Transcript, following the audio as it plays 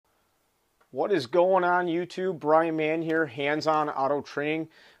What is going on YouTube? Brian Mann here, hands-on auto training.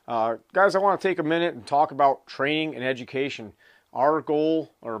 Guys, I want to take a minute and talk about training and education. Our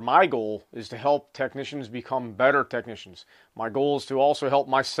goal, or my goal, is to help technicians become better technicians. My goal is to also help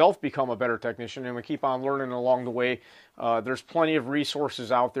myself become a better technician, and we keep on learning along the way. There's plenty of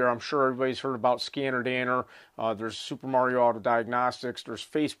resources out there. I'm sure everybody's heard about Scanner Danner. There's Super Mario Auto Diagnostics. There's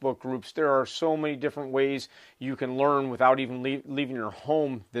Facebook groups. There are so many different ways you can learn without even leaving your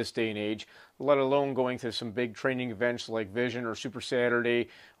home this day and age, let alone going to some big training events like Vision or Super Saturday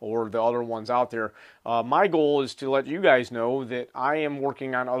or the other ones out there. My goal is to let you guys know that I am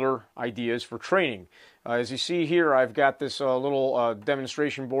working on other ideas for training. As you see here, I've got this little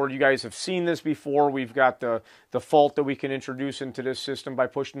demonstration board. You guys have seen this before. We've got the fault that we can introduce into this system by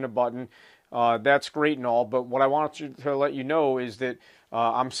pushing a button. That's great and all, but what I want to let you know is that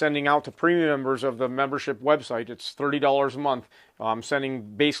I'm sending out to premium members of the membership website. It's $30 a month. I'm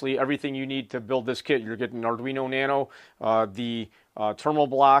sending basically everything you need to build this kit. You're getting an Arduino Nano, the terminal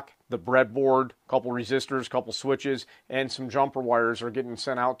block, the breadboard, a couple resistors, a couple switches, and some jumper wires are getting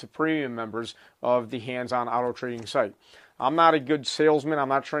sent out to premium members of the hands-on auto trading site. I'm not a good salesman. I'm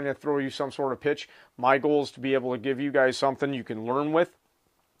not trying to throw you some sort of pitch. My goal is to be able to give you guys something you can learn with.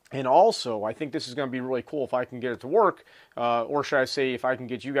 And also, I think this is going to be really cool if I can get it to work, or should I say if I can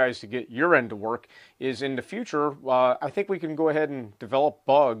get you guys to get your end to work, is in the future, I think we can go ahead and develop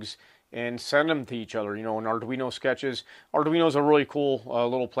bugs and send them to each other, you know, in Arduino sketches. Arduino is a really cool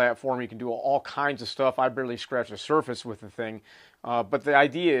little platform. You can do all kinds of stuff. I barely scratch the surface with the thing. But the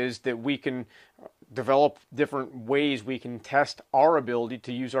idea is that we can develop different ways we can test our ability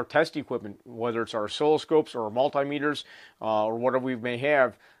to use our test equipment, whether it's our oscilloscopes or our multimeters or whatever we may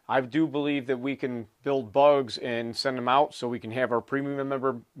have. I do believe that we can build bugs and send them out so we can have our premium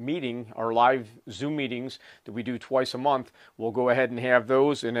member meeting, our live Zoom meetings that we do twice a month. We'll go ahead and have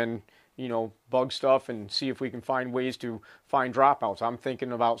those and then, you know, bug stuff and see if we can find ways to find dropouts. I'm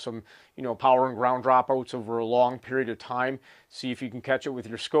thinking about some, you know, power and ground dropouts over a long period of time. See if you can catch it with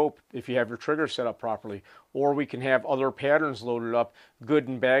your scope if you have your trigger set up properly. Or we can have other patterns loaded up, good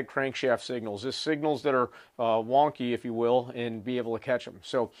and bad crankshaft signals. Just signals that are wonky, if you will, and be able to catch them.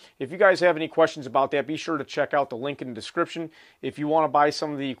 So if you guys have any questions about that, be sure to check out the link in the description. If you want to buy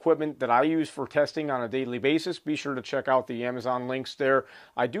some of the equipment that I use for testing on a daily basis, be sure to check out the Amazon links there.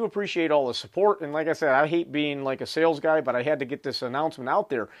 I do appreciate all the support, and like I said, I hate being like a sales guy, but I had to get this announcement out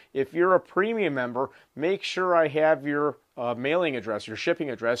there. If you're a premium member, make sure I have your mailing address, your shipping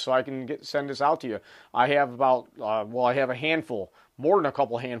address, so I can send this out to you. I have about, I have a handful, more than a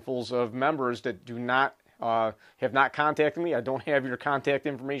couple handfuls of members that do not have not contacted me. I don't have your contact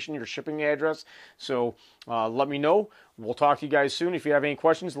information, your shipping address, so let me know. We'll talk to you guys soon. If you have any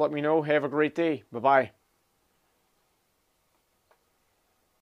questions, let me know. Have a great day. Bye-bye.